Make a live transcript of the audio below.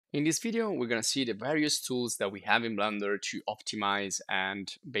In this video, we're going to see the various tools that we have in Blender to optimize and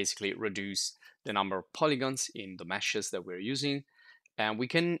basically reduce the number of polygons in the meshes that we're using. And we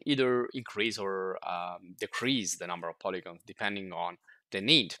can either increase or decrease the number of polygons depending on the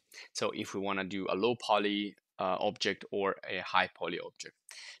need. So if we want to do a low poly object or a high poly object.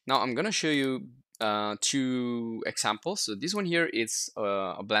 Now I'm going to show you two examples. So this one here is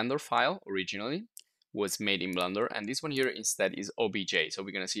a Blender file originally was made in Blender, and this one here instead is OBJ. So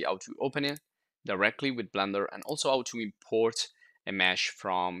we're going to see how to open it directly with Blender and also how to import a mesh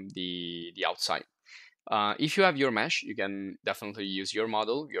from the outside. If you have your mesh, you can definitely use your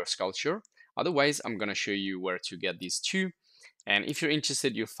model, your sculpture. Otherwise, I'm going to show you where to get these two. And if you're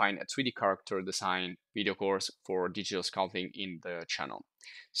interested, you'll find a 3D character design video course for digital sculpting in the channel.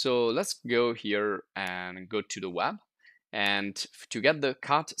 So let's go here and go to the web. And to get the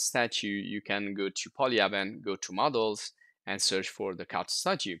cat statue, you can go to Polyhaven, go to models, and search for the cat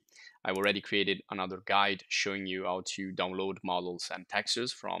statue. I've already created another guide showing you how to download models and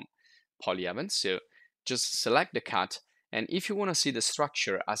textures from Polyhaven. So just select the cat. And if you want to see the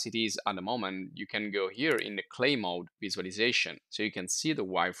structure as it is at the moment, you can go here in the clay mode visualization. So you can see the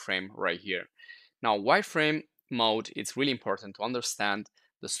wireframe right here. Now, wireframe mode, it's really important to understand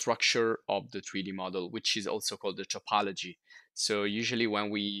the structure of the 3D model, which is also called the topology. So usually when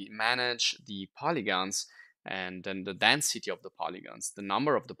we manage the polygons and then the density of the polygons, the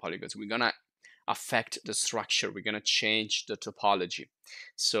number of the polygons, we're gonna affect the structure. We're gonna change the topology.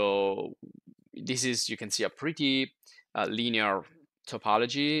 So this is, you can see a pretty linear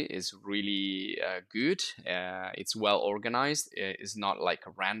topology is really good. It's well organized. It's not like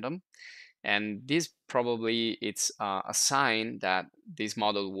a random. And this probably it's a sign that this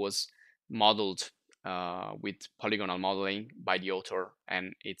model was modeled with polygonal modeling by the author,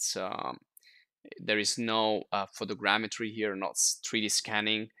 and it's there is no photogrammetry here, not 3D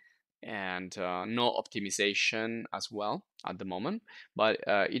scanning, and no optimization as well at the moment. But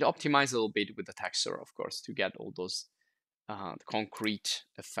it optimized a little bit with the texture, of course, to get all those concrete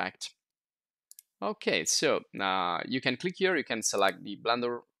effect. Okay, so you can click here, you can select the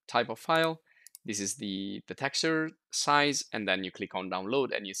Blender type of file. This is the texture size, and then you click on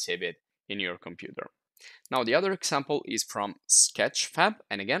download and you save it in your computer. Now the other example is from Sketchfab,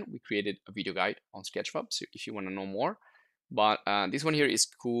 and again we created a video guide on Sketchfab, so if you want to know more. But this one here is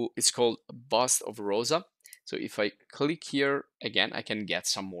cool. It's called Bust of Rosa. So if I click here again, I can get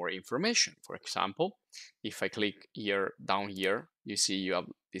some more information. For example, if I click here down here, you see you have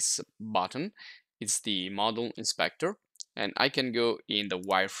this button. It's the model inspector, and I can go in the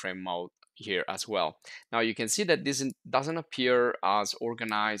wireframe mode here as well. Now you can see that this doesn't appear as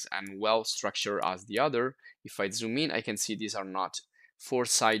organized and well structured as the other. If I zoom in, I can see these are not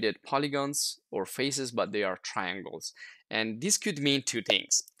four-sided polygons or faces, but they are triangles. And this could mean two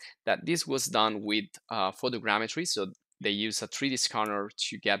things: that this was done with photogrammetry, so they use a 3D scanner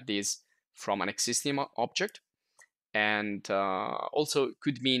to get this from an existing object, and also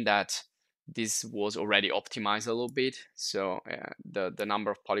could mean that this was already optimized a little bit, so the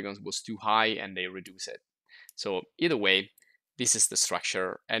number of polygons was too high and they reduce it. So either way, this is the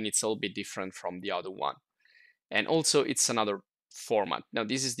structure, and it's a little bit different from the other one. And also it's another format. Now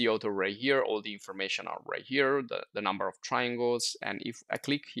this is the auto right here, all the information are right here, the number of triangles, and if I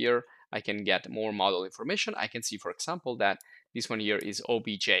click here, I can get more model information. I can see, for example, that this one here is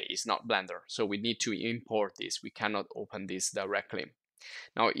OBJ, it's not Blender, so we need to import this. We cannot open this directly.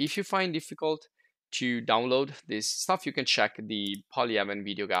 Now, if you find difficult to download this stuff, you can check the Polyhaven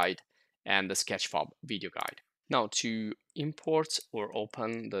video guide and the Sketchfab video guide. Now, to import or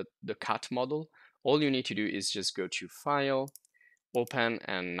open the cat model, all you need to do is just go to File, Open,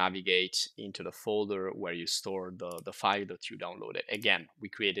 and navigate into the folder where you store the file that you downloaded. Again, we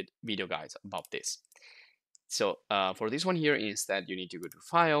created video guides about this. So for this one here, instead, you need to go to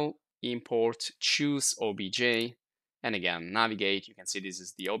File, Import, choose OBJ, and again, navigate. You can see this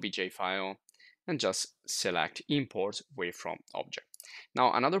is the OBJ file, and just select Import Wavefrom Object.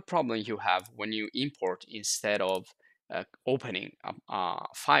 Now, another problem you have when you import instead of opening a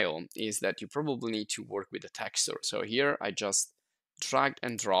file is that you probably need to work with the texture. So here I just dragged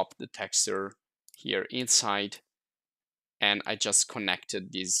and dropped the texture here inside, and I just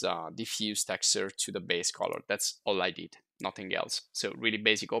connected this diffuse texture to the base color. That's all I did, nothing else. So really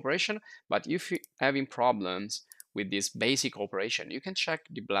basic operation, but if you're having problems with this basic operation, you can check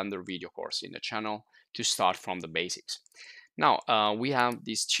the Blender video course in the channel to start from the basics. Now we have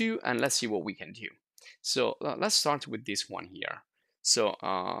these two, and let's see what we can do. So let's start with this one here. So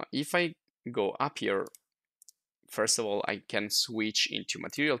if I go up here first of all, I can switch into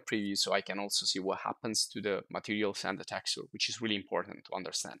material preview so I can also see what happens to the materials and the texture, which is really important to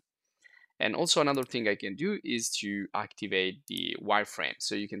understand. And also another thing I can do is to activate the wireframe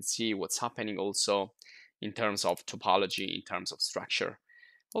so you can see what's happening also in terms of topology, in terms of structure.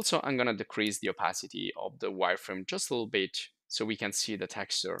 Also, I'm gonna decrease the opacity of the wireframe just a little bit so we can see the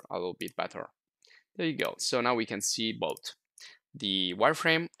texture a little bit better. There you go. So now we can see both the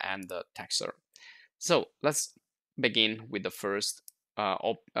wireframe and the texture. So let's begin with the first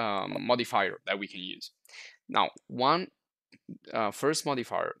modifier that we can use. Now, one first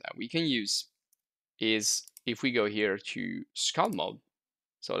modifier that we can use is if we go here to sculpt mode.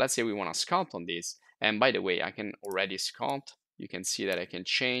 So let's say we want to sculpt on this. And by the way, I can already sculpt. You can see that I can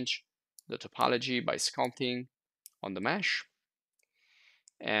change the topology by sculpting on the mesh.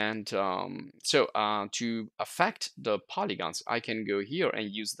 And to affect the polygons, I can go here and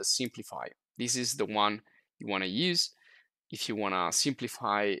use the simplify. This is the one you want to use if you want to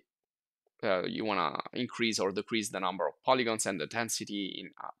simplify, you want to increase or decrease the number of polygons and the density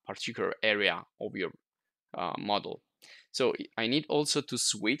in a particular area of your model. So I need also to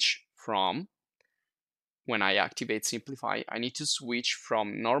switch from, when I activate simplify, I need to switch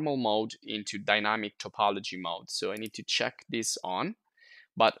from normal mode into dynamic topology mode. So I need to check this on,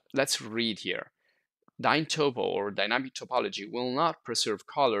 but let's read here. DynTopo or dynamic topology will not preserve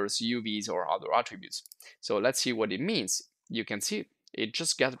colors, UVs, or other attributes. So let's see what it means. You can see it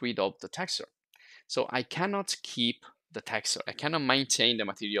just got rid of the texture. So I cannot keep the texture. I cannot maintain the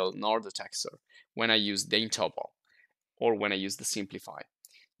material nor the texture when I use DynTopo or when I use the simplify.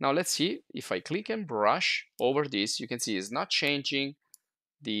 Now let's see, if I click and brush over this, you can see it's not changing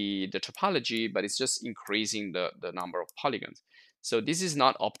the topology, but it's just increasing the number of polygons. So this is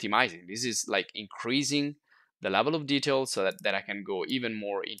not optimizing. This is like increasing the level of detail so that I can go even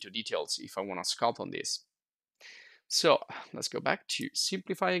more into details if I want to sculpt on this. So let's go back to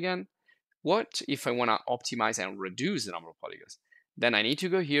simplify again. What if I want to optimize and reduce the number of polygons? Then I need to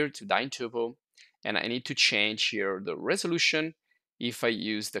go here to DynTopo, and I need to change here the resolution if I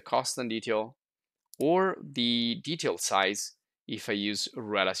use the constant detail, or the detail size if I use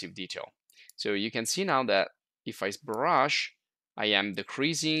relative detail. So you can see now that if I brush, I am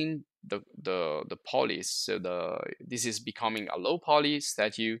decreasing the polys. So this is becoming a low poly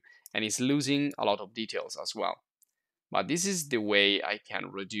statue and it's losing a lot of details as well. But this is the way I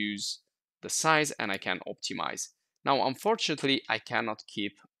can reduce the size and I can optimize. Now, unfortunately, I cannot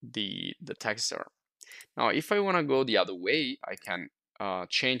keep the texture. Now, if I want to go the other way, I can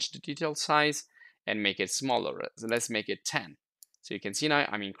change the detail size and make it smaller. So let's make it 10. So you can see now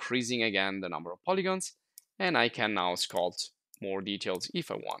I'm increasing again the number of polygons, and I can now sculpt more details if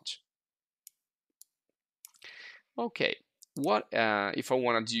I want. Okay, what if I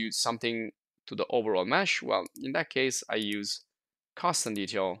want to do something to the overall mesh? Well, in that case, I use custom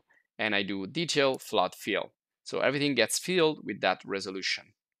detail and I do detail flood fill. So everything gets filled with that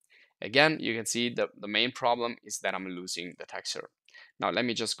resolution. Again, you can see the main problem is that I'm losing the texture. Now let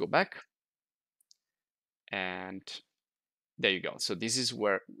me just go back, and there you go. So this is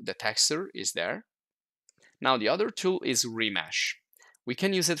where the texture is there. Now the other tool is Remesh. We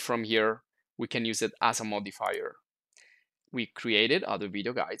can use it from here. We can use it as a modifier. We created other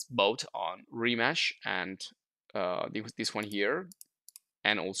video guides both on Remesh and this one here,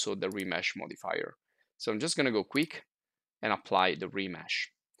 and also the Remesh modifier. So I'm just gonna go quick and apply the Remesh.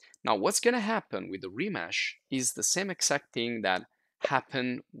 Now, what's going to happen with the remesh is the same exact thing that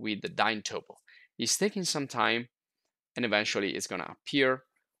happened with the DynTopo. It's taking some time, and eventually it's going to appear.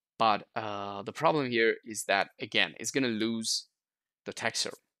 But the problem here is that, again, it's going to lose the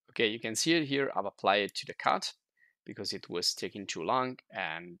texture. Okay, you can see it here. I've applied it to the cut because it was taking too long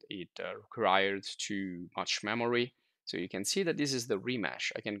and it required too much memory. So you can see that this is the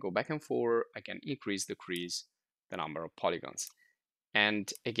remesh. I can go back and forth. I can increase, decrease the number of polygons.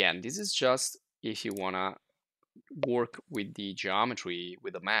 And again, this is just if you want to work with the geometry,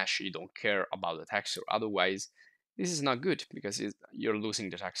 with the mesh, you don't care about the texture. Otherwise, this is not good because you're losing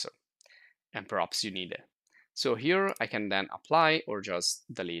the texture and perhaps you need it. So here I can then apply or just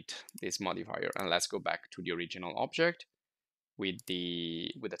delete this modifier. And let's go back to the original object with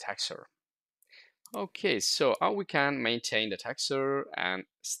the texture. Okay, so how we can maintain the texture and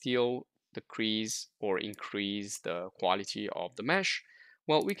still decrease or increase the quality of the mesh?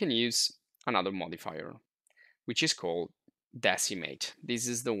 Well, we can use another modifier, which is called Decimate. This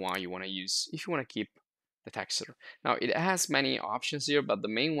is the one you want to use if you want to keep the texture. Now, it has many options here, but the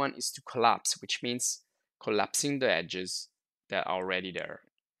main one is to collapse, which means collapsing the edges that are already there.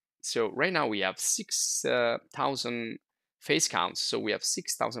 So right now we have 6,000 face counts, so we have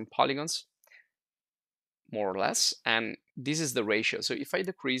 6,000 polygons. more or less, and this is the ratio. So if I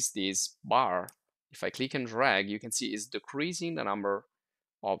decrease this bar, if I click and drag, you can see it's decreasing the number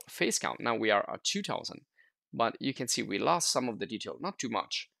of face count. Now we are at 2000, but you can see we lost some of the detail, not too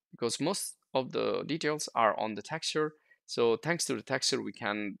much, because most of the details are on the texture. So thanks to the texture, we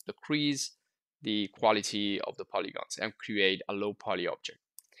can decrease the quality of the polygons and create a low poly object.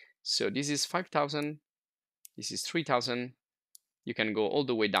 So this is 5000, this is 3000. You can go all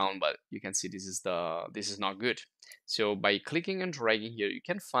the way down, but you can see this is not good. So by clicking and dragging here, you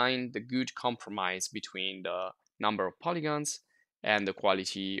can find the good compromise between the number of polygons and the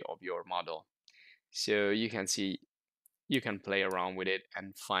quality of your model. So you can see you can play around with it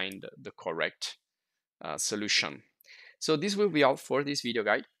and find the correct solution. So this will be all for this video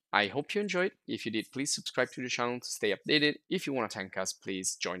guide. I hope you enjoyed. If you did, please subscribe to the channel to stay updated. If you want to thank us,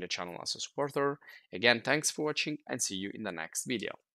 please join the channel as a supporter. Again, thanks for watching and see you in the next video.